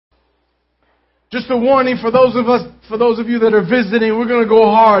Just a warning for those of you that are visiting, we're going to go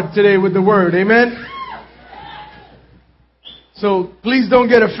hard today with the word. Amen? So please don't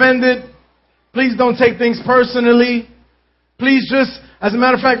get offended. Please don't take things personally. Please just, as a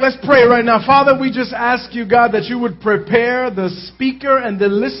matter of fact, let's pray right now. Father, we just ask you, God, that you would prepare the speaker and the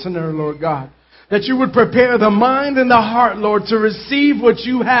listener, Lord God. That you would prepare the mind and the heart, Lord, to receive what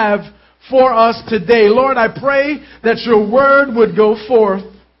you have for us today. Lord, I pray that your word would go forth,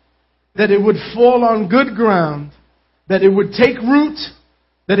 that it would fall on good ground, that it would take root,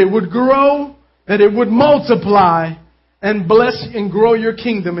 that it would grow, that it would multiply, and bless and grow your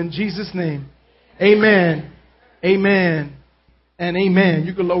kingdom in Jesus' name. Amen. Amen. And amen.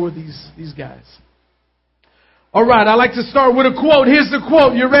 You can lower these guys. All right, I like to start with a quote. Here's the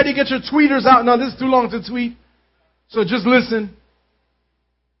quote. You ready? Get your tweeters out. No, this is too long to tweet. So just listen.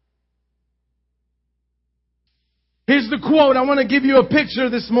 Here's the quote. I want to give you a picture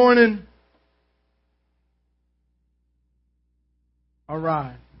this morning. All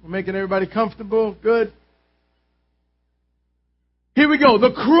right. We're making everybody comfortable. Good. Here we go.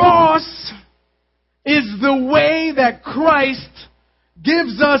 The cross is the way that Christ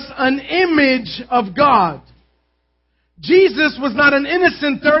gives us an image of God. Jesus was not an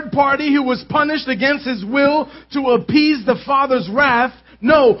innocent third party who was punished against his will to appease the Father's wrath.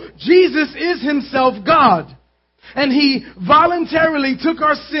 No, Jesus is himself God. And he voluntarily took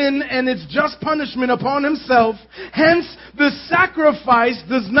our sin and its just punishment upon himself. Hence, the sacrifice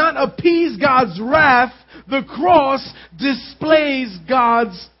does not appease God's wrath. The cross displays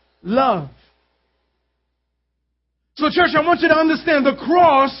God's love. So, church, I want you to understand the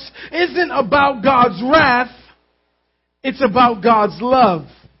cross isn't about God's wrath. It's about God's love.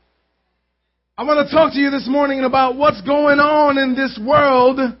 I want to talk to you this morning about what's going on in this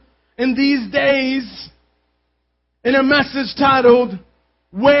world in these days, in a message titled,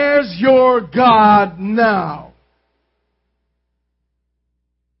 Where's Your God Now?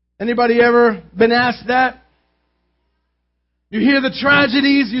 Anybody ever been asked that? You hear the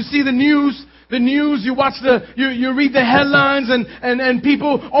tragedies, you see the news, you watch you read the headlines, and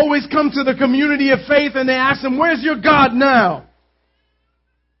people always come to the community of faith and they ask them, where's your God now?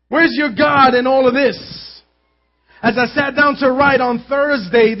 Where's your God in all of this? As I sat down to write on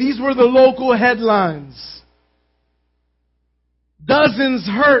Thursday, these were the local headlines. Dozens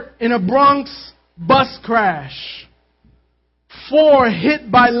hurt in a Bronx bus crash. 4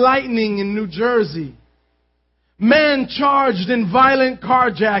 hit by lightning in New Jersey. Man charged in violent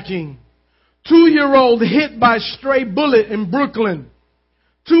carjacking. 2-year-old hit by stray bullet in Brooklyn.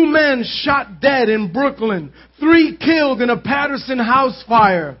 2 men shot dead in Brooklyn. 3 killed in a Patterson house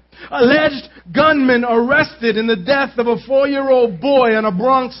fire. Alleged gunman arrested in the death of a 4-year-old boy on a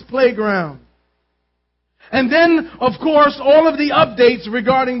Bronx playground. And then, of course, all of the updates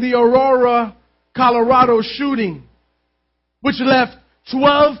regarding the Aurora, Colorado shooting, which left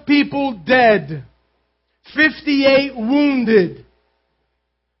 12 people dead, 58 wounded.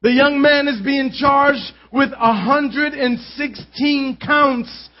 The young man is being charged with 116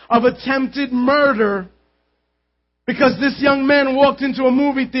 counts of attempted murder because this young man walked into a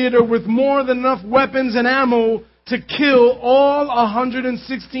movie theater with more than enough weapons and ammo to kill all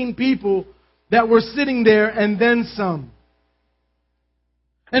 116 people that were sitting there and then some.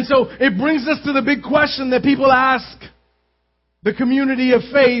 And so it brings us to the big question that people ask the community of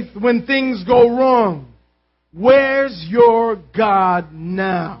faith when things go wrong. Where's your God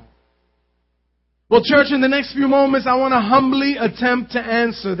now? Well, church, in the next few moments, I want to humbly attempt to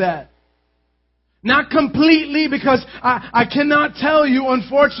answer that. Not completely, because I cannot tell you,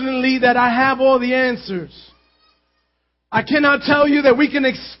 unfortunately, that I have all the answers. I cannot tell you that we can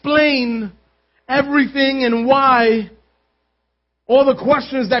explain everything and why all the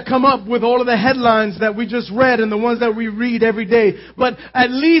questions that come up with all of the headlines that we just read and the ones that we read every day. But at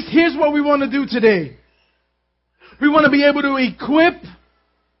least here's what we want to do today. We want to be able to equip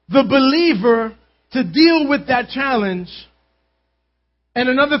the believer to deal with that challenge. And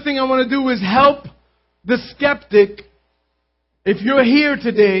another thing I want to do is help the skeptic. If you're here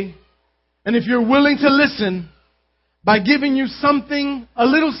today and if you're willing to listen, by giving you something, a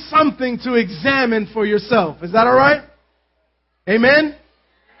little something to examine for yourself. Is that all right? Amen?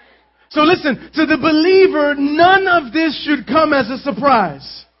 So listen, to the believer, none of this should come as a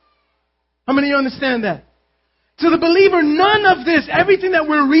surprise. How many of you understand that? To the believer, none of this, everything that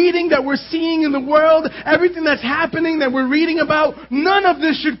we're reading, that we're seeing in the world, everything that's happening that we're reading about, none of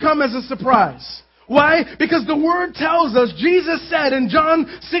this should come as a surprise. Why? Because the Word tells us, Jesus said in John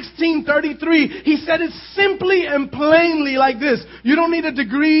 16:33, He said it simply and plainly like this. You don't need a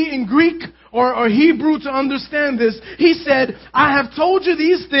degree in Greek or Hebrew to understand this. He said, I have told you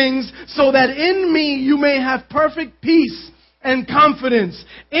these things so that in me you may have perfect peace and confidence.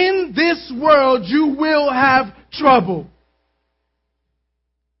 In this world you will have trouble.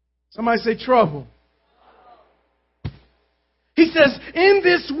 Somebody say trouble. He says, in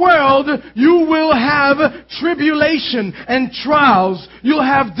this world you will have tribulation and trials. You'll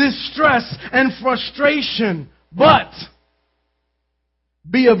have distress and frustration. But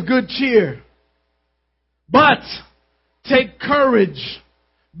be of good cheer. But take courage.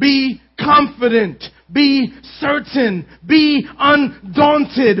 Be confident. Be certain. Be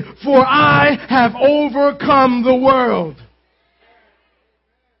undaunted. For I have overcome the world.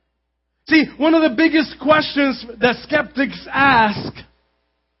 See, one of the biggest questions that skeptics ask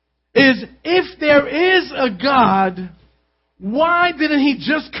is, if there is a God, why didn't He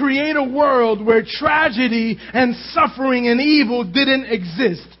just create a world where tragedy and suffering and evil didn't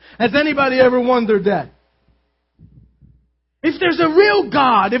exist? Has anybody ever wondered that? If there's a real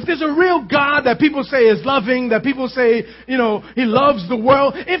God that people say is loving, that people say, He loves the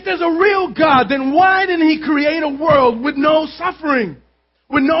world, if there's a real God, then why didn't He create a world with no suffering?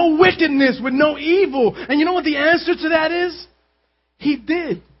 With no wickedness, with no evil. And you know what the answer to that is? He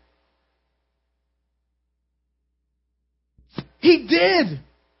did. He did.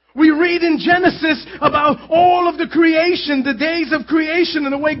 We read in Genesis about all of the creation, the days of creation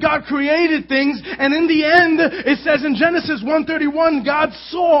and the way God created things. And in the end, it says in Genesis 1:31, God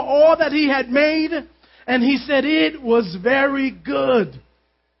saw all that He had made and He said it was very good.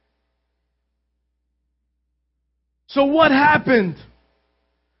 So what happened?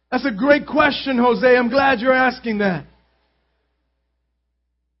 That's a great question, Jose. I'm glad you're asking that.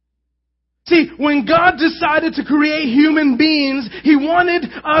 See, when God decided to create human beings, He wanted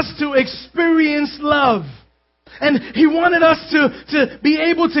us to experience love. And He wanted us to be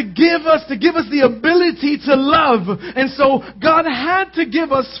able to give us the ability to love. And so God had to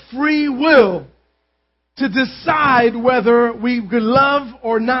give us free will to decide whether we could love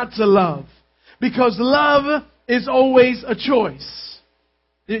or not to love. Because love is always a choice.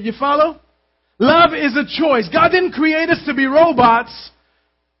 You follow? Love is a choice. God didn't create us to be robots.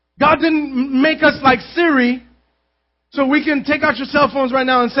 God didn't make us like Siri. So we can take out your cell phones right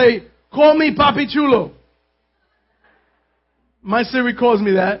now and say, call me Papi Chulo. My Siri calls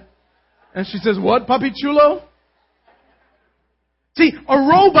me that. And she says, what, Papi Chulo? See, a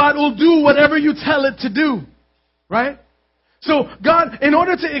robot will do whatever you tell it to do. Right? So God, in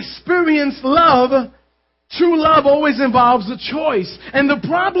order to experience love, true love always involves a choice. And the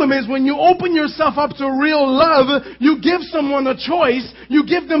problem is when you open yourself up to real love, you give someone a choice. You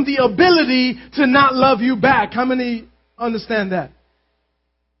give them the ability to not love you back. How many understand that?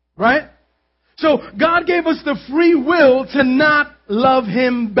 Right? So God gave us the free will to not love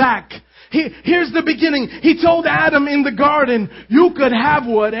Him back. Here's the beginning. He told Adam in the garden, you could have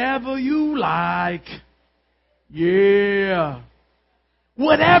whatever you like. Yeah.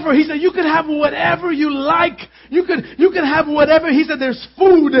 Whatever. He said, you can have whatever you like. You can have whatever. He said, there's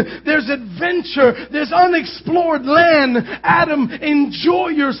food, there's adventure, there's unexplored land. Adam, enjoy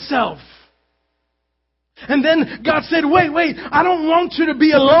yourself. And then God said, wait, I don't want you to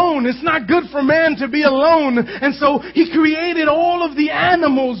be alone. It's not good for man to be alone. And so He created all of the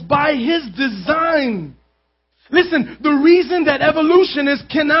animals by His design. Listen, the reason that evolutionists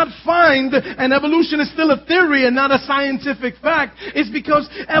cannot find, and evolution is still a theory and not a scientific fact, is because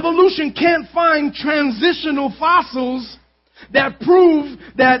evolution can't find transitional fossils that prove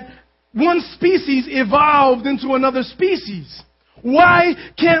that one species evolved into another species. Why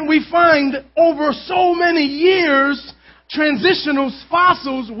can't we find over so many years transitional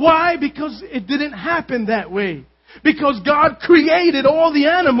fossils? Why? Because it didn't happen that way. Because God created all the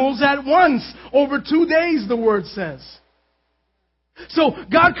animals at once. Over 2 days, the word says. So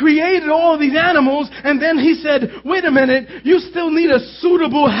God created all these animals, and then He said, wait a minute, you still need a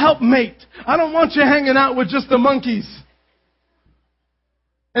suitable helpmate. I don't want you hanging out with just the monkeys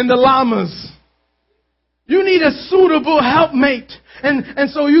and the llamas. You need a suitable helpmate. And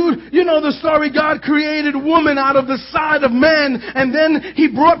so you know the story. God created woman out of the side of man. And then He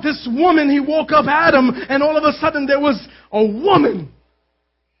brought this woman. He woke up Adam. And all of a sudden there was a woman.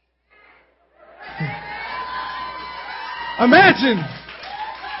 Imagine.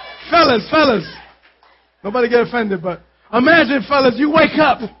 Fellas. Nobody get offended, but imagine, fellas, you wake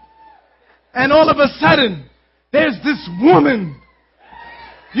up. And all of a sudden there's this woman.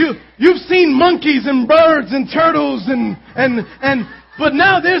 You've seen monkeys and birds and turtles but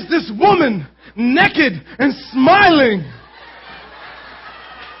now there's this woman naked and smiling.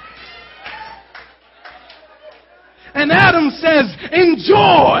 And Adam says,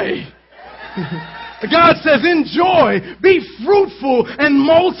 enjoy. God says, enjoy, be fruitful, and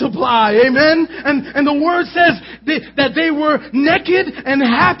multiply. Amen? And the Word says that they were naked and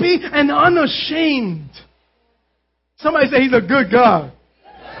happy and unashamed. Somebody say He's a good God.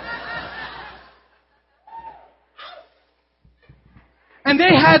 And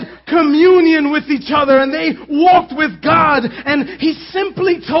they had communion with each other, and they walked with God. And He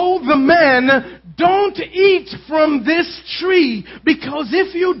simply told the man, don't eat from this tree, because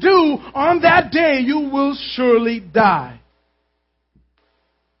if you do, on that day you will surely die.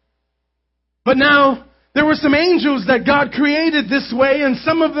 But now, there were some angels that God created this way, and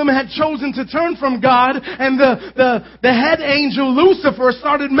some of them had chosen to turn from God, and the head angel, Lucifer,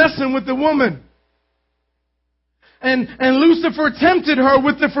 started messing with the woman. And Lucifer tempted her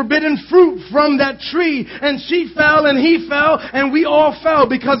with the forbidden fruit from that tree. And she fell and he fell and we all fell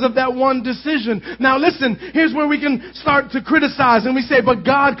because of that one decision. Now listen, here's where we can start to criticize. And we say, but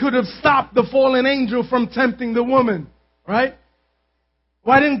God could have stopped the fallen angel from tempting the woman. Right?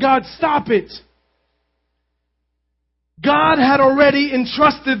 Why didn't God stop it? God had already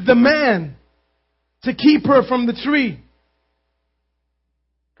entrusted the man to keep her from the tree.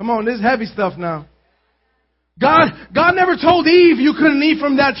 Come on, this is heavy stuff now. God never told Eve you couldn't eat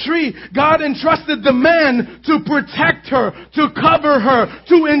from that tree. God entrusted the man to protect her, to cover her,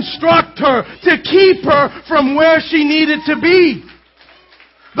 to instruct her, to keep her from where she needed to be.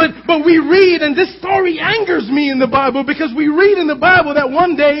 But we read, and this story angers me in the Bible, because we read in the Bible that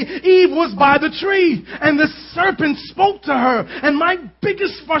one day Eve was by the tree and the serpent spoke to her. And my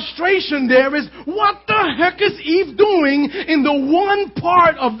biggest frustration there is, what the heck is Eve doing in the one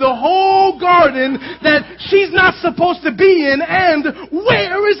part of the whole garden that she's not supposed to be in? And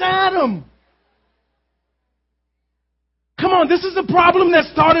where is Adam? Come on, this is a problem that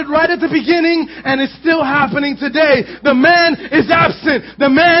started right at the beginning and is still happening today. The man is absent. The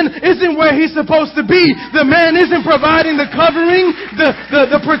man isn't where he's supposed to be. The man isn't providing the covering,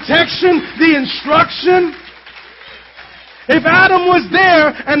 the protection, the instruction. If Adam was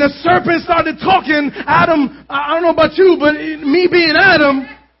there and the serpent started talking, Adam, I don't know about you, but me being Adam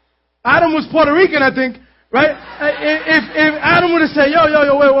was Puerto Rican, I think, right? If Adam would have said, yo,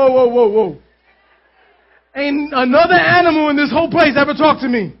 wait, whoa. Ain't another animal in this whole place ever talked to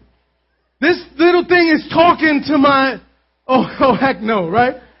me. This little thing is talking to my, oh heck no,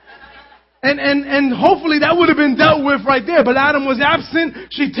 right? And hopefully that would have been dealt with right there. But Adam was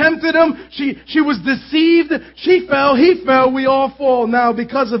absent. She tempted him. She was deceived. She fell. He fell. We all fall now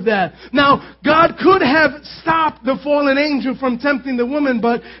because of that. Now, God could have stopped the fallen angel from tempting the woman,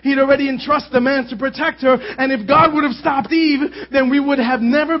 but He'd already entrusted the man to protect her. And if God would have stopped Eve, then we would have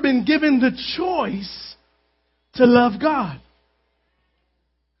never been given the choice to love God.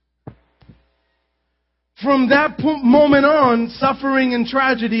 From that moment on, suffering and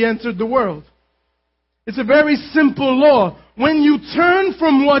tragedy entered the world. It's a very simple law. When you turn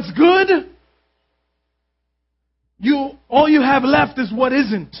from what's good, all you have left is what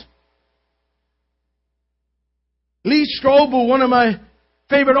isn't. Lee Strobel, one of my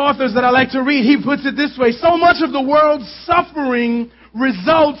favorite authors that I like to read, he puts it this way: so much of the world's suffering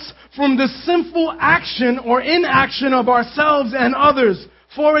results from the sinful action or inaction of ourselves and others.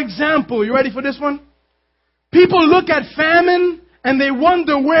 For example, you ready for this one? People look at famine and they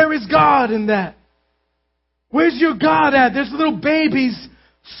wonder, where is God in that? Where's your God at? There's little babies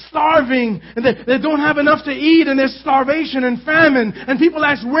starving and they don't have enough to eat, and there's starvation and famine. And people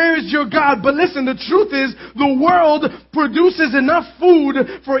ask, where is your God? But listen, the truth is the world produces enough food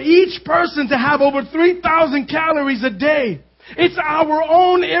for each person to have over 3,000 calories a day. It's our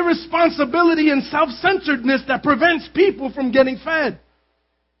own irresponsibility and self-centeredness that prevents people from getting fed.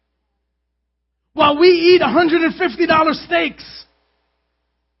 While we eat $150 steaks,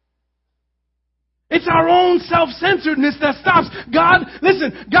 it's our own self-centeredness that stops. God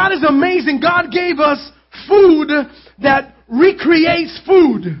is amazing. God gave us food that recreates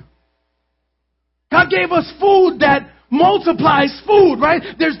food. God gave us food that multiplies food, right?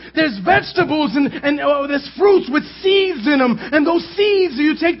 There's vegetables and there's fruits with seeds in them. And those seeds,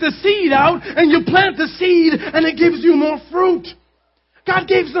 you take the seed out and you plant the seed and it gives you more fruit. God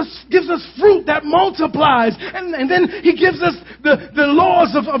gives us fruit that multiplies. And then He gives us the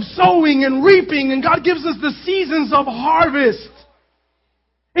laws of sowing and reaping. And God gives us the seasons of harvest.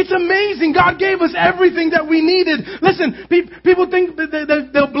 It's amazing. God gave us everything that we needed. Listen, people think that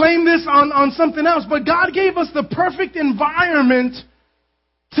they'll blame this on something else, but God gave us the perfect environment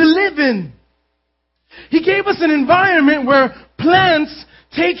to live in. He gave us an environment where plants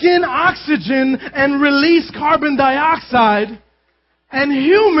take in oxygen and release carbon dioxide, and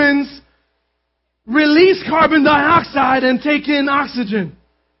humans release carbon dioxide and take in oxygen.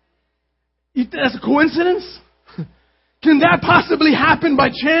 That's a coincidence? Can that possibly happen by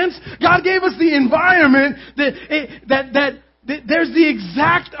chance? God gave us the environment that there's the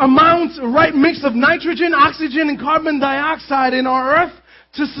exact amount, right mix of nitrogen, oxygen, and carbon dioxide in our earth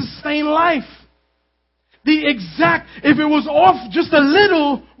to sustain life. If it was off just a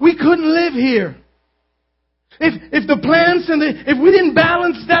little, we couldn't live here. If the plants if we didn't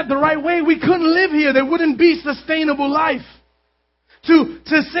balance that the right way, we couldn't live here. There wouldn't be sustainable life.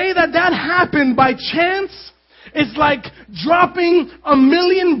 To say that happened by chance is like dropping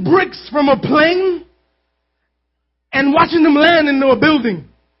 1,000,000 bricks from a plane and watching them land into a building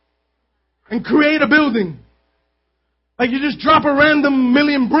and create a building. Like you just drop a random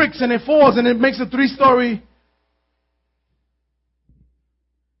 1,000,000 bricks and it falls and it makes a 3-story.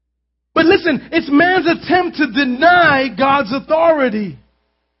 But listen, it's man's attempt to deny God's authority.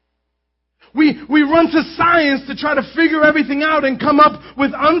 We run to science to try to figure everything out and come up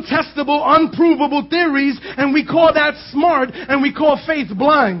with untestable, unprovable theories, and we call that smart, and we call faith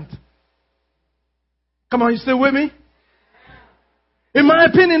blind. Come on, you still with me? In my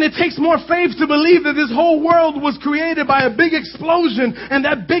opinion, it takes more faith to believe that this whole world was created by a big explosion and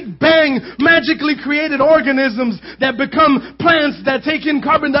that Big Bang magically created organisms that become plants that take in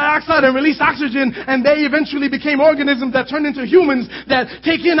carbon dioxide and release oxygen, and they eventually became organisms that turned into humans that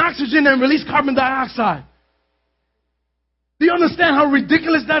take in oxygen and release carbon dioxide. Do you understand how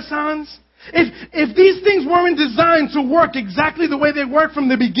ridiculous that sounds? If these things weren't designed to work exactly the way they worked from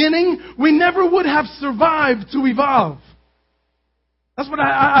the beginning, we never would have survived to evolve. That's what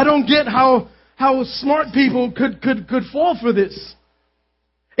I don't get how smart people could fall for this.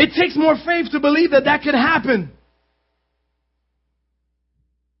 It takes more faith to believe that could happen.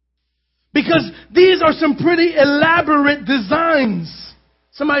 Because these are some pretty elaborate designs.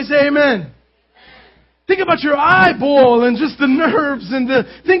 Somebody say amen. Think about your eyeball and just the nerves and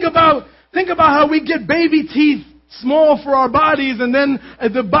think about how we get baby teeth small for our bodies, and then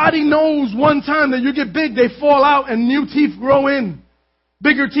the body knows one time that you get big, they fall out and new teeth grow in.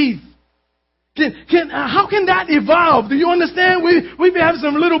 Bigger teeth. How can that evolve? Do you understand? We have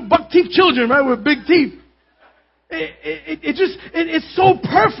some little buck teeth children, right, with big teeth. It's so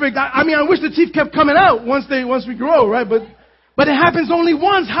perfect. I mean, I wish the teeth kept coming out once we grow, right? But it happens only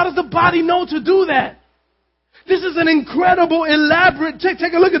once. How does the body know to do that? This is an incredible, elaborate. Take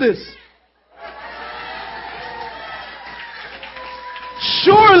a look at this.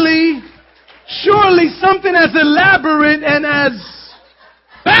 Surely something as elaborate and as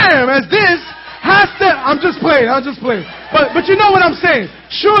this has to, I'm just playing. But you know what I'm saying.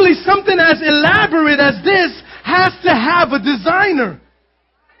 Surely something as elaborate as this has to have a designer.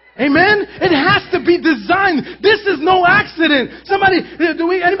 Amen? It has to be designed. This is no accident.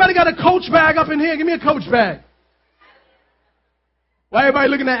 Anybody got a Coach bag up in here? Give me a Coach bag. Why everybody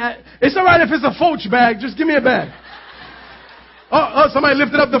looking at, it's alright if it's a Foch bag, just give me a bag. Oh, somebody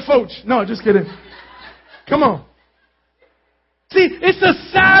lifted up the Foch. No, just kidding. Come on. See, it's a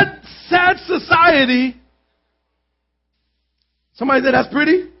sad society. Somebody said that's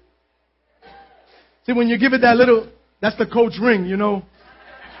pretty? See, when you give it that little, that's the Coach ring, you know.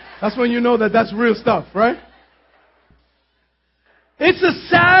 That's when you know that's real stuff, right? It's a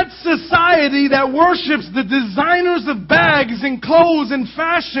sad society that worships the designers of bags and clothes and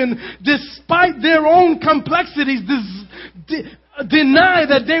fashion despite their own complexities, deny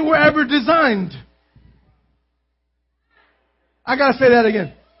that they were ever designed. I gotta say that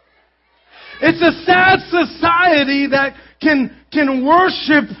again. It's a sad society that can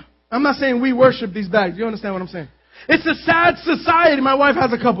worship. I'm not saying we worship these bags. You understand what I'm saying? It's a sad society. My wife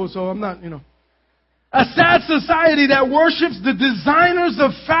has a couple, so I'm not, A sad society that worships the designers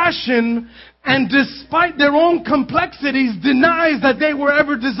of fashion and despite their own complexities denies that they were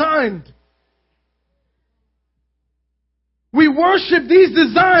ever designed. We worship these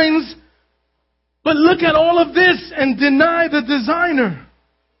designs, but look at all of this and deny the designer.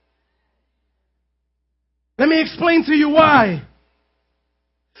 Let me explain to you why.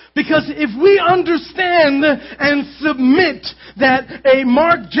 Because if we understand and submit that a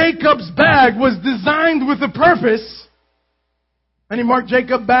Marc Jacobs bag was designed with a purpose. Any Marc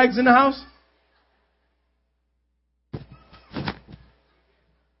Jacobs bags in the house?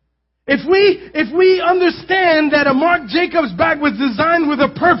 If we understand that a Marc Jacobs bag was designed with a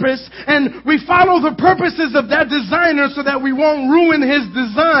purpose and we follow the purposes of that designer so that we won't ruin his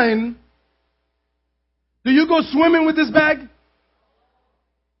design, do you go swimming with this bag?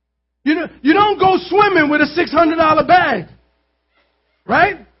 You don't go swimming with a $600 bag.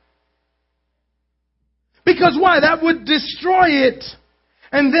 Right? Because why? That would destroy it.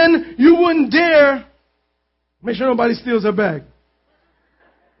 And then you wouldn't dare make sure nobody steals her bag.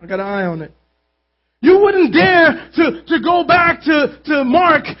 I got an eye on it. You wouldn't dare to go back to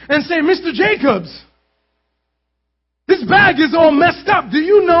Mark and say, Mr. Jacobs, this bag is all messed up. Do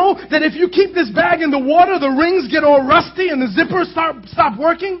you know that if you keep this bag in the water, the rings get all rusty and the zippers stop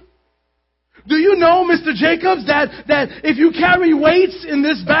working? Do you know, Mr. Jacobs, that if you carry weights in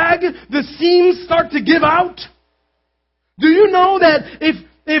this bag, the seams start to give out? Do you know that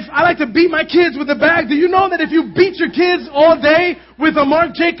if I like to beat my kids with a bag, do you know that if you beat your kids all day with a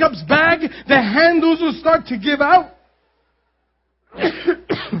Marc Jacobs bag, the handles will start to give out?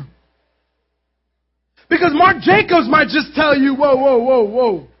 Because Marc Jacobs might just tell you,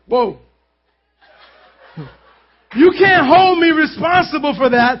 whoa. You can't hold me responsible for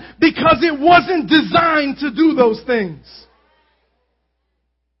that because it wasn't designed to do those things.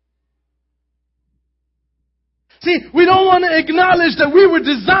 See, we don't want to acknowledge that we were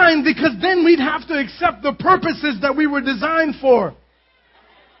designed because then we'd have to accept the purposes that we were designed for.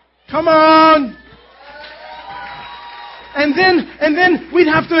 Come on. And then we'd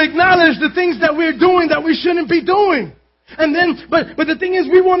have to acknowledge the things that we're doing that we shouldn't be doing. And then, but the thing is,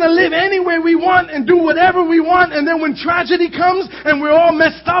 we want to live any way we want and do whatever we want. And then when tragedy comes and we're all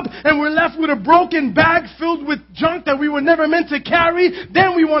messed up and we're left with a broken bag filled with junk that we were never meant to carry,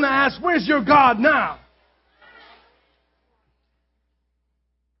 then we want to ask, where's your God now?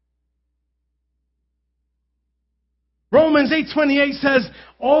 Romans 8:28 says,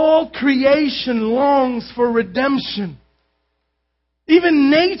 all creation longs for redemption. Even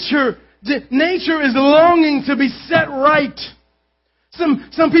nature is longing to be set right.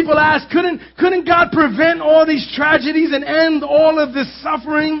 Some people ask, couldn't God prevent all these tragedies and end all of this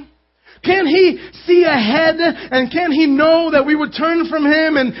suffering? Can't He see ahead and can't He know that we would turn from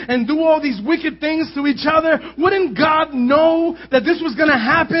Him and do all these wicked things to each other? Wouldn't God know that this was going to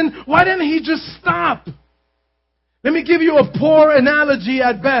happen? Why didn't He just stop? Let me give you a poor analogy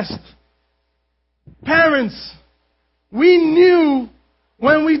at best. Parents, we knew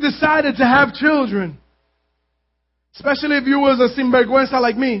when we decided to have children, especially if you was a sinvergüenza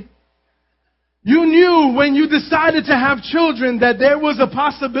like me, you knew when you decided to have children that there was a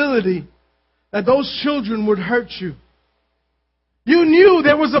possibility that those children would hurt you. You knew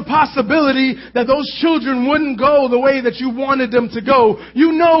there was a possibility that those children wouldn't go the way that you wanted them to go.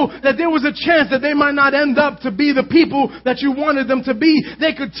 You know that there was a chance that they might not end up to be the people that you wanted them to be.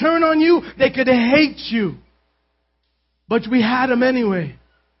 They could turn on you. They could hate you. But we had them anyway.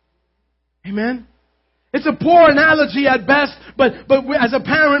 Amen? It's a poor analogy at best, but as a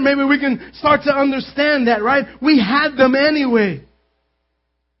parent, maybe we can start to understand that, right? We had them anyway.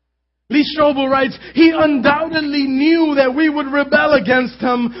 Lee Strobel writes, he undoubtedly knew that we would rebel against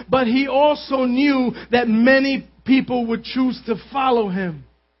Him, but He also knew that many people would choose to follow Him.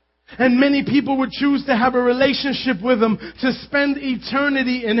 And many people would choose to have a relationship with Him, to spend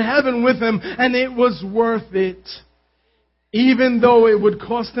eternity in heaven with Him, and it was worth it. Even though it would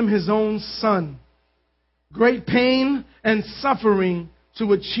cost Him His own Son. Great pain and suffering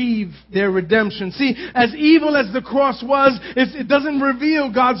to achieve their redemption. See, as evil as the cross was, it doesn't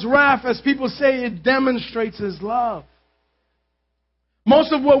reveal God's wrath. As people say, it demonstrates His love.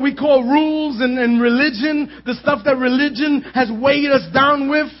 Most of what we call rules and religion, the stuff that religion has weighed us down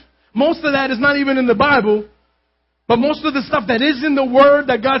with, most of that is not even in the Bible. But most of the stuff that is in the Word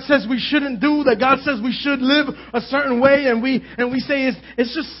that God says we shouldn't do, that God says we should live a certain way, and we say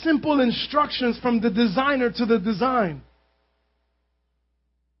it's just simple instructions from the designer to the design.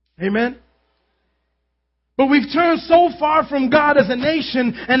 Amen? But we've turned so far from God as a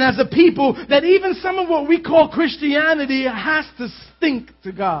nation and as a people that even some of what we call Christianity has to stink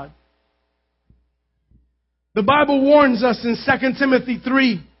to God. The Bible warns us in 2 Timothy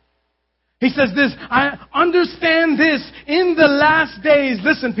 3. He says this, I understand this, in the last days,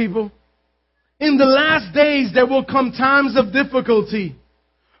 listen people, in the last days there will come times of difficulty,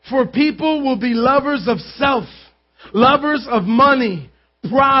 for people will be lovers of self, lovers of money,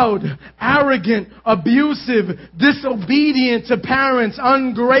 proud, arrogant, abusive, disobedient to parents,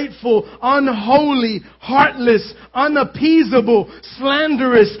 ungrateful, unholy, heartless, unappeasable,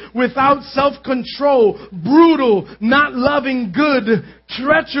 slanderous, without self-control, brutal, not loving good,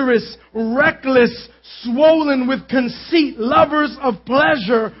 treacherous, reckless, swollen with conceit, lovers of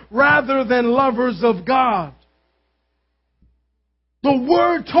pleasure rather than lovers of God. The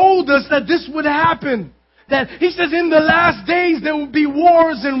Word told us that this would happen. That He says in the last days there will be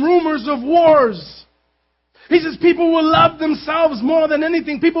wars and rumors of wars. He says people will love themselves more than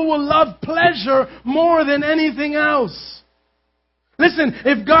anything. People will love pleasure more than anything else. Listen,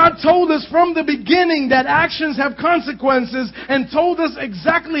 if God told us from the beginning that actions have consequences and told us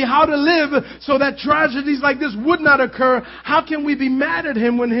exactly how to live so that tragedies like this would not occur, how can we be mad at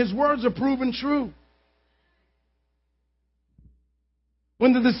Him when His words are proven true?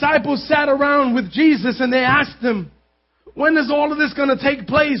 when the disciples sat around with Jesus and they asked him, when is all of this going to take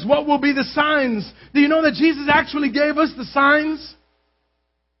place? What will be the signs? Do you know that Jesus actually gave us the signs?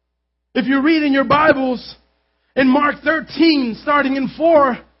 If you read in your Bibles, in Mark 13, starting in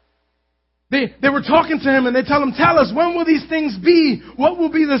 4, they were talking to him and they tell him, tell us, when will these things be? What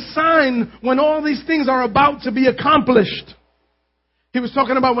will be the sign when all these things are about to be accomplished? He was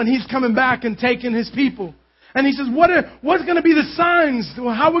talking about when he's coming back and taking his people. And he says, what's going to be the signs?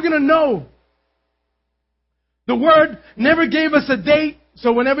 How are we going to know? The Word never gave us a date.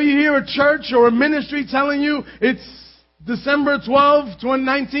 So whenever you hear a church or a ministry telling you it's December 12,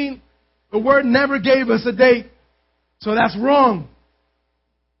 2019, the Word never gave us a date. So that's wrong.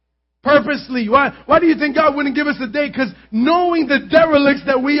 Purposely. Why do you think God wouldn't give us a date? Because knowing the derelicts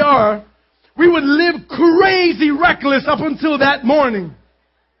that we are, we would live crazy reckless up until that morning.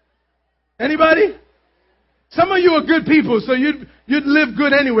 Anybody? Some of you are good people, so you'd live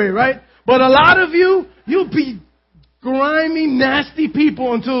good anyway, right? But a lot of you'll be grimy, nasty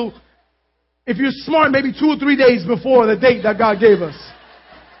people until, if you're smart, maybe 2 or 3 days before the date that God gave us.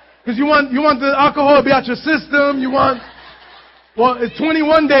 Because you want the alcohol to be out your system. It's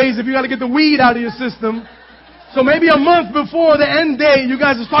 21 days if you got to get the weed out of your system. So maybe a month before the end date, you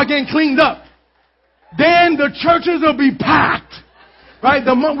guys will start getting cleaned up. Then the churches will be packed. Right?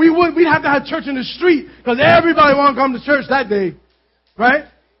 We'd have to have church in the street because everybody want to come to church that day. Right?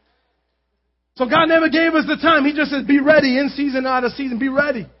 So God never gave us the time. He just says, be ready, in season, out of season, be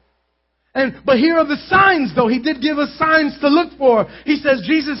ready. But here are the signs, though. He did give us signs to look for. He says,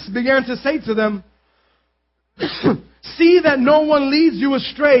 Jesus began to say to them, see that no one leads you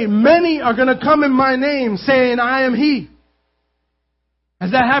astray. Many are going to come in my name saying, I am he.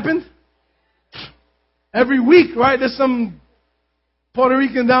 Has that happened? Every week, right? There's some Puerto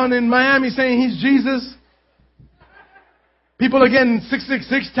Rican down in Miami saying he's Jesus. People are getting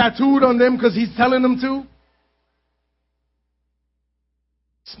 666 tattooed on them because he's telling them to.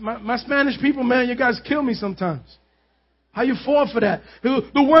 My Spanish people, man, you guys kill me sometimes. How you fall for that?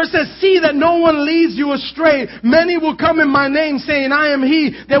 The word says, see that no one leads you astray. Many will come in my name saying, I am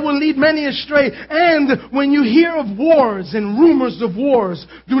he. They will lead many astray. And when you hear of wars and rumors of wars,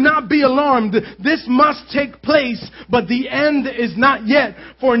 do not be alarmed. This must take place, but the end is not yet.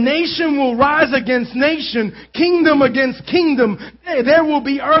 For nation will rise against nation, kingdom against kingdom. There will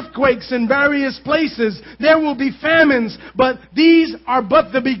be earthquakes in various places. There will be famines, but these are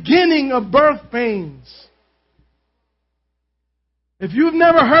but the beginning of birth pains. If you've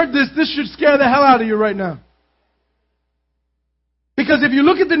never heard this should scare the hell out of you right now. Because if you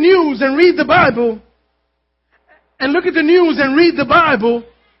look at the news and read the Bible, and look at the news and read the Bible,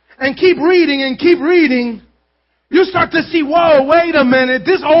 and keep reading, you start to see, whoa, wait a minute,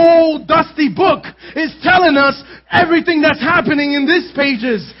 this old dusty book is telling us everything that's happening in these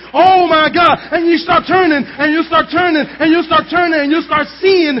pages. Oh my God. And you start turning, and you start turning, and you start turning, and you start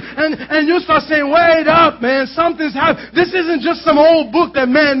seeing, and you start saying, wait up, man, something's happening. This isn't just some old book that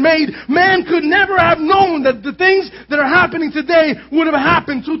man made. Man could never have known that the things that are happening today would have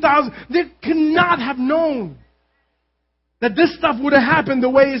happened 2,000. They could not have known that this stuff would have happened the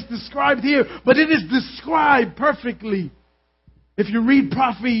way it's described here. But it is described perfectly if you read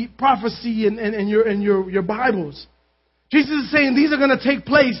prophecy in your Bibles. Jesus is saying these are going to take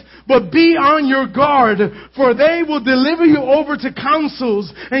place, but be on your guard, for they will deliver you over to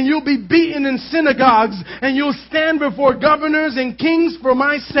councils, and you'll be beaten in synagogues, and you'll stand before governors and kings for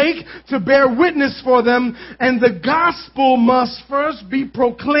my sake to bear witness for them, and the gospel must first be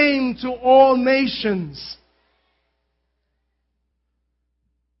proclaimed to all nations.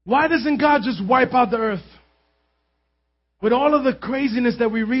 Why doesn't God just wipe out the earth? With all of the craziness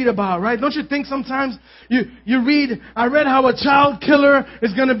that we read about, right? Don't you think sometimes I read how a child killer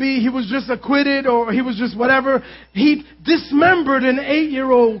is going to be, he was just acquitted or he was just whatever. He dismembered an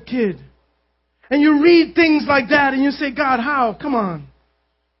 8-year-old kid. And you read things like that and you say, God, how? Come on.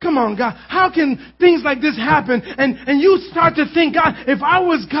 Come on, God. How can things like this happen? And you start to think, God, if I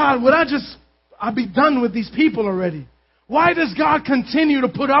was God, I'd be done with these people already. Why does God continue to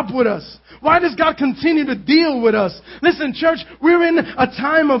put up with us? Why does God continue to deal with us? Listen, church, we're in a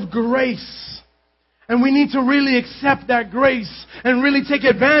time of grace. And we need to really accept that grace and really take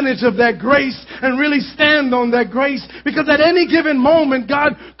advantage of that grace and really stand on that grace. Because at any given moment,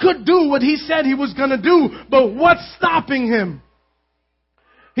 God could do what He said He was going to do. But what's stopping Him?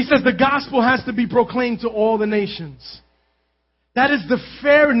 He says the gospel has to be proclaimed to all the nations. That is the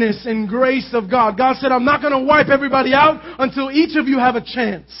fairness and grace of God. God said, I'm not going to wipe everybody out until each of you have a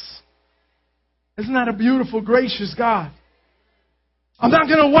chance. Isn't that a beautiful, gracious God? I'm not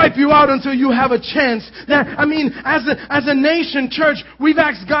going to wipe you out until you have a chance. As a nation, church, we've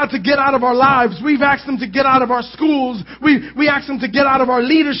asked God to get out of our lives. We've asked Him to get out of our schools. We asked Him to get out of our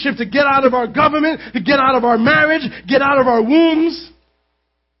leadership, to get out of our government, to get out of our marriage, get out of our wombs.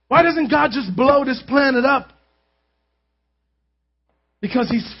 Why doesn't God just blow this planet up?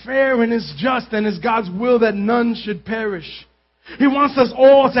 Because He's fair and is just, and it's God's will that none should perish. He wants us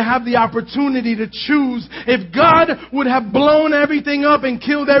all to have the opportunity to choose. If God would have blown everything up and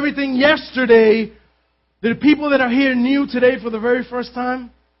killed everything yesterday, the people that are here new today for the very first time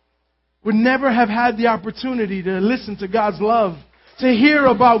would never have had the opportunity to listen to God's love, to hear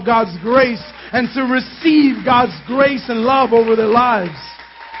about God's grace, and to receive God's grace and love over their lives.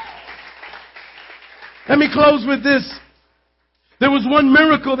 Let me close with this. There was one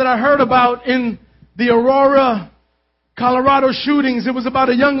miracle that I heard about in the Aurora, Colorado shootings. It was about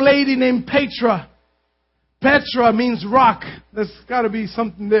a young lady named Petra. Petra means rock. There's got to be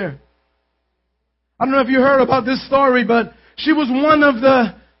something there. I don't know if you heard about this story, but she was one of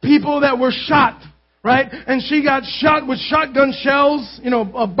the people that were shot, right? And she got shot with shotgun shells,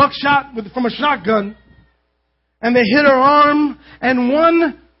 a buckshot from a shotgun. And they hit her arm, and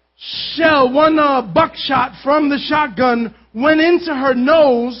one buckshot from the shotgun went into her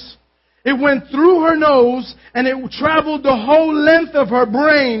nose. It went through her nose, and it traveled the whole length of her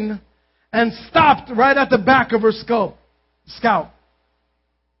brain and stopped right at the back of her scalp.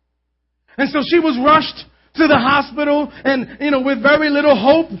 And so she was rushed to the hospital, and, with very little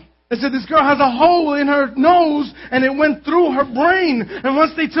hope. They said, this girl has a hole in her nose, and it went through her brain. And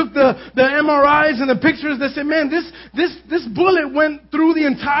once they took the MRIs and the pictures, they said, man, this bullet went through the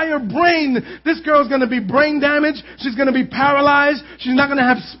entire brain. This girl's going to be brain damaged. She's going to be paralyzed. She's not going to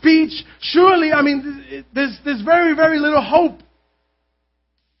have speech. Surely, there's very, very little hope.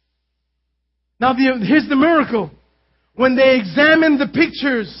 Now, here's the miracle. When they examined the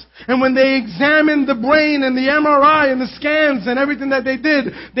pictures, and when they examined the brain and the MRI and the scans and everything that they did,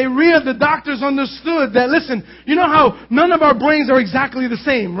 the doctors understood that, listen, you know how none of our brains are exactly the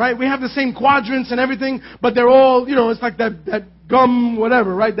same, right? We have the same quadrants and everything, but they're all, it's like that gum,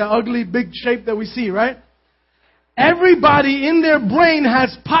 whatever, right? That ugly big shape that we see, right? Everybody in their brain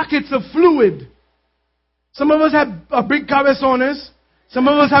has pockets of fluid. Some of us have big cabezones. Some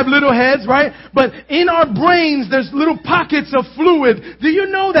of us have little heads, right? But in our brains, there's little pockets of fluid. Do you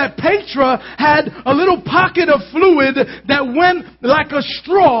know that Petra had a little pocket of fluid that went like a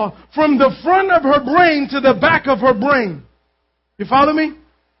straw from the front of her brain to the back of her brain? You follow me?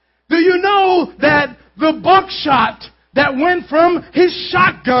 Do you know that the buckshot that went from his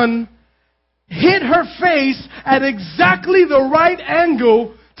shotgun hit her face at exactly the right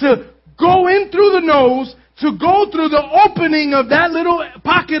angle to go in through the nose, to go through the opening of that little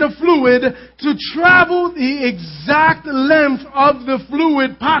pocket of fluid, to travel the exact length of the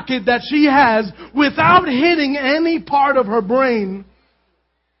fluid pocket that she has without hitting any part of her brain,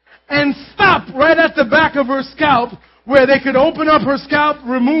 and stop right at the back of her scalp where they could open up her scalp,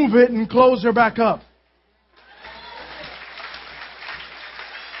 remove it, and close her back up.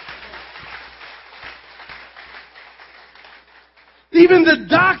 Even the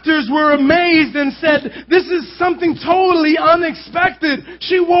doctors were amazed and said, this is something totally unexpected.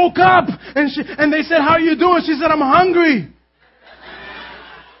 She woke up and they said, how are you doing? She said, I'm hungry.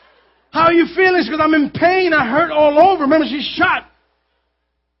 How are you feeling? She goes, I'm in pain. I hurt all over. Remember, she's shot.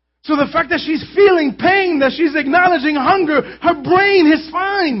 So the fact that she's feeling pain, that she's acknowledging hunger, her brain is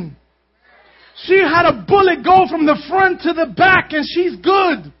fine. She had a bullet go from the front to the back and she's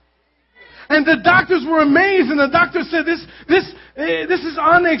good. And the doctors were amazed, and the doctor said, this is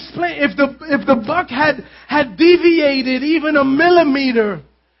unexplained. If the buck had deviated even a millimeter,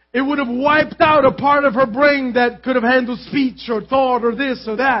 it would have wiped out a part of her brain that could have handled speech or thought or this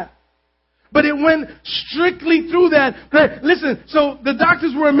or that. But it went strictly through that. Listen, so the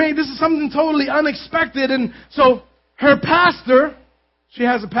doctors were amazed. This is something totally unexpected. And so her pastor, she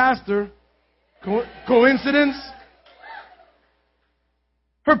has a pastor. Coincidence?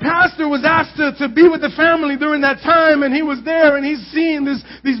 Her pastor was asked to be with the family during that time, and he was there, and he's seeing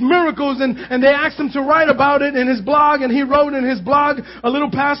these miracles, and they asked him to write about it in his blog, and he wrote in his blog, a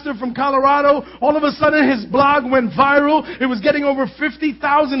little pastor from Colorado. All of a sudden, his blog went viral. It was getting over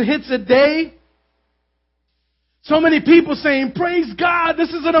 50,000 hits a day. So many people saying, praise God, this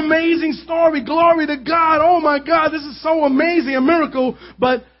is an amazing story, glory to God, oh my God, this is so amazing, a miracle.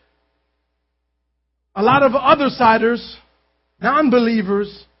 But a lot of other-siders,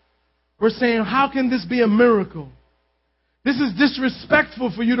 non-believers, were saying, how can this be a miracle? This is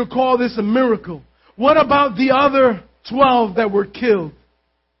disrespectful for you to call this a miracle. What about the other 12 that were killed?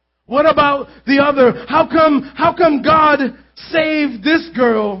 What about the other? How come God saved this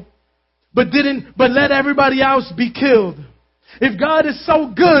girl but let everybody else be killed? If God is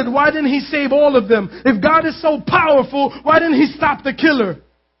so good, why didn't he save all of them? If God is so powerful, why didn't he stop the killer?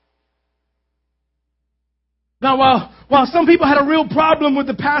 Now, while some people had a real problem with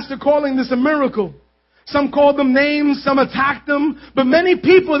the pastor calling this a miracle, some called them names, some attacked them, but many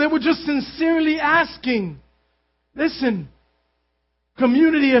people, they were just sincerely asking, listen,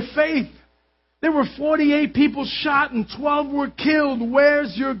 community of faith, there were 48 people shot and 12 were killed.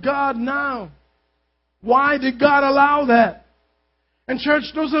 Where's your God now? Why did God allow that? And church,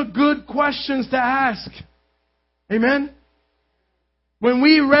 those are good questions to ask. Amen? When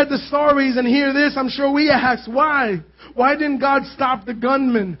we read the stories and hear this, I'm sure we ask, why? Why didn't God stop the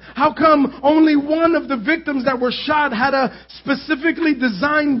gunman? How come only one of the victims that were shot had a specifically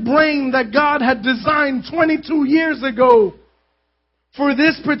designed brain that God had designed 22 years ago? For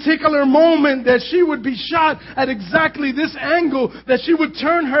this particular moment that she would be shot at exactly this angle, that she would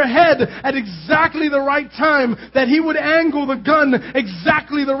turn her head at exactly the right time, that he would angle the gun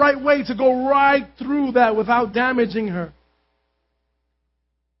exactly the right way to go right through that without damaging her.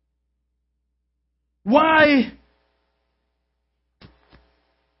 Why?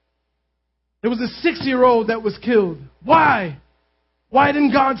 There was a 6-year-old that was killed. Why? Why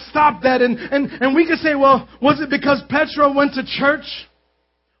didn't God stop that? And we could say, well, was it because Petra went to church?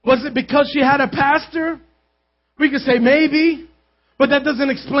 Was it because she had a pastor? We could say maybe. But that doesn't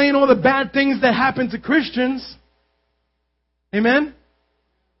explain all the bad things that happen to Christians. Amen?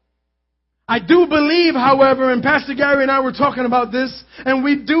 I do believe, however, and Pastor Gary and I were talking about this, and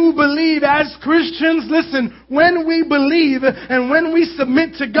we do believe as Christians, listen, when we believe and when we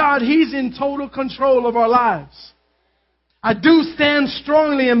submit to God, He's in total control of our lives. I do stand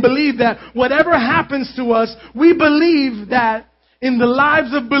strongly and believe that whatever happens to us, we believe that in the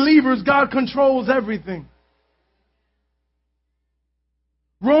lives of believers, God controls everything.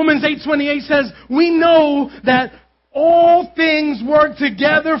 Romans 8:28 says, we know that all things work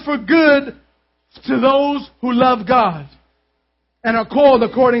together for good to those who love God and are called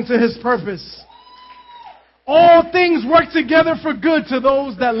according to His purpose. All things work together for good to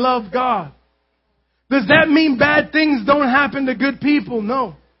those that love God. Does that mean bad things don't happen to good people?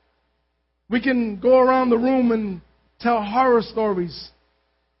 No. We can go around the room and tell horror stories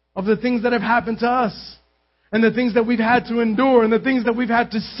of the things that have happened to us and the things that we've had to endure and the things that we've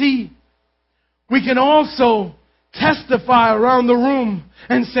had to see. We can also testify around the room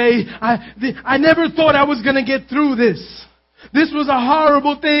and say, I never thought I was going to get through this. This was a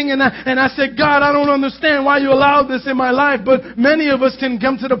horrible thing, and I said, God, I don't understand why you allowed this in my life. But many of us can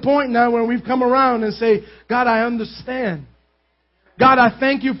come to the point now where we've come around and say, God, I understand. God, I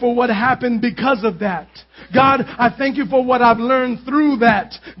thank you for what happened because of that. God, I thank you for what I've learned through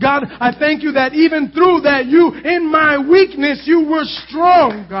that. God, I thank you that even through that, you, in my weakness, you were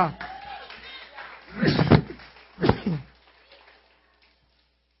strong, God.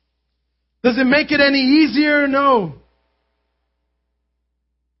 Does it make it any easier? No.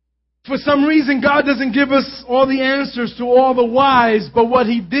 For some reason, God doesn't give us all the answers to all the whys, but what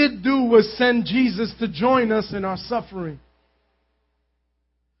He did do was send Jesus to join us in our suffering.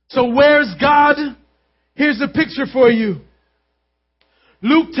 So where's God? Here's a picture for you.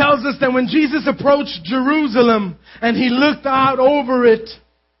 Luke tells us that when Jesus approached Jerusalem and He looked out over it,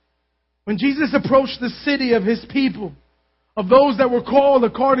 when Jesus approached the city of His people, of those that were called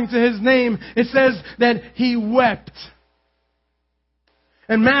according to His name, it says that He wept.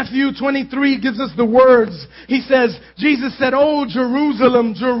 And Matthew 23 gives us the words. He says, Jesus said, "Oh,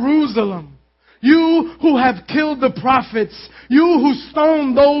 Jerusalem, Jerusalem, you who have killed the prophets, you who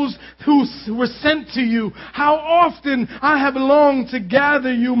stoned those who were sent to you, how often I have longed to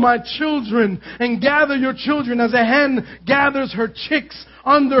gather you, my children, and gather your children as a hen gathers her chicks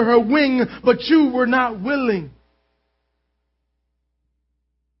under her wing, but you were not willing."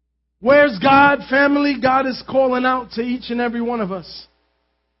 Where's God, family? God is calling out to each and every one of us.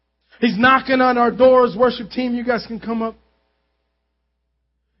 He's knocking on our doors. Worship team, you guys can come up.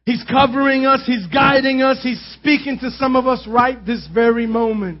 He's covering us. He's guiding us. He's speaking to some of us right this very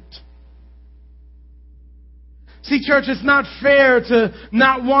moment. See, church, it's not fair to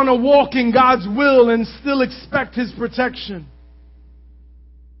not want to walk in God's will and still expect His protection.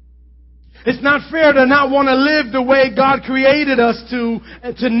 It's not fair to not want to live the way God created us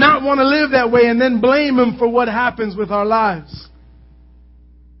to not want to live that way and then blame Him for what happens with our lives.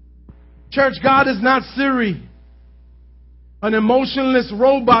 Church, God is not Siri, an emotionless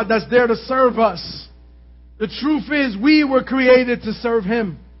robot that's there to serve us. The truth is, we were created to serve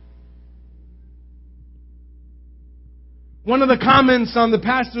Him. One of the comments on the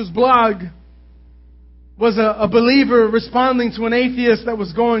pastor's blog was a believer responding to an atheist that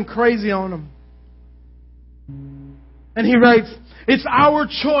was going crazy on him. And he writes, "It's our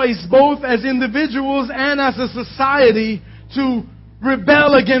choice, both as individuals and as a society, to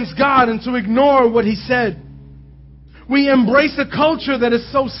rebel against God and to ignore what He said. We embrace a culture that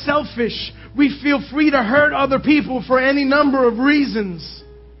is so selfish. We feel free to hurt other people for any number of reasons.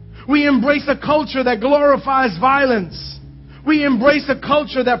 We embrace a culture that glorifies violence. We embrace a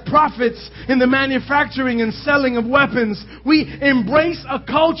culture that profits in the manufacturing and selling of weapons. We embrace a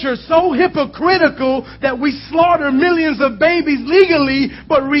culture so hypocritical that we slaughter millions of babies legally,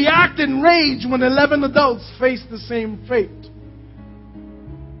 but react in rage when 11 adults face the same fate."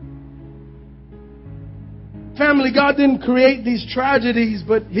 Family, God didn't create these tragedies,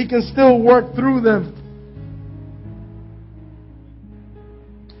 but He can still work through them.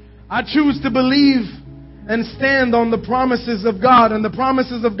 I choose to believe and stand on the promises of God. And the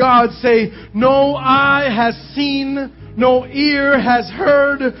promises of God say, "No eye has seen, no ear has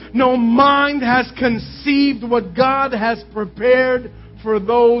heard, no mind has conceived what God has prepared for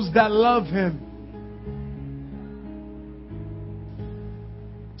those that love Him."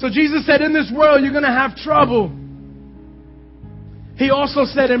 So Jesus said, in this world you're going to have trouble. He also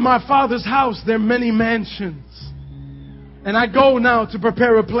said, "In my Father's house there are many mansions. And I go now to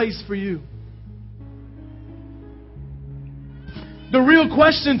prepare a place for you." The real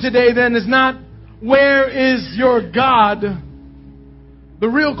question today then is not, where is your God? The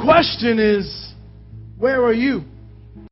real question is, where are you?